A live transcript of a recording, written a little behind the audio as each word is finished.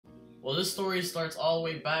Well, this story starts all the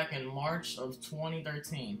way back in March of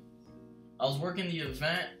 2013. I was working the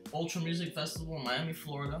event Ultra Music Festival in Miami,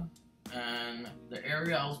 Florida, and the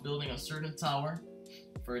area I was building a certain tower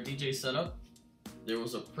for a DJ setup. There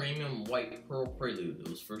was a premium white pearl Prelude. It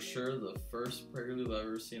was for sure the first Prelude I've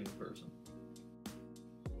ever seen in person.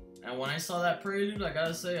 And when I saw that Prelude, I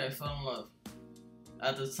gotta say I fell in love.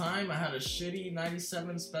 At the time, I had a shitty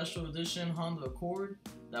 97 Special Edition Honda Accord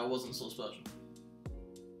that wasn't so special.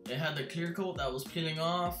 It had the clear coat that was peeling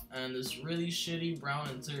off and this really shitty brown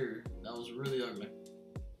interior that was really ugly.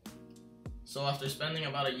 So after spending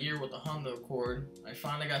about a year with the Honda Accord, I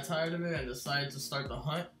finally got tired of it and decided to start the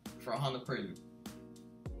hunt for a Honda Prelude.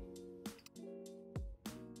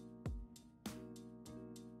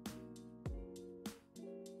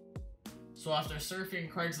 So after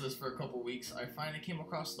surfing Craigslist for a couple weeks, I finally came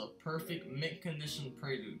across the perfect mint condition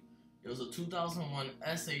Prelude. It was a 2001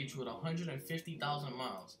 SH with 150,000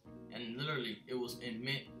 miles, and literally it was in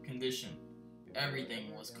mint condition.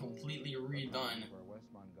 Everything was completely redone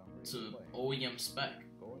to OEM spec.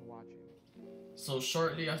 So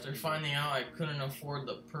shortly after finding out I couldn't afford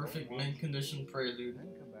the perfect mint condition Prelude,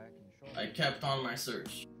 I kept on my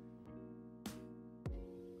search.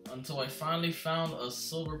 Until I finally found a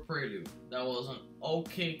silver Prelude that was in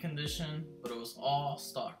okay condition, but it was all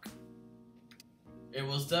stock. It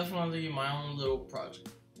was definitely my own little project.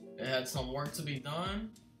 It had some work to be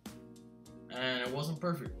done, and it wasn't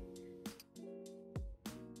perfect.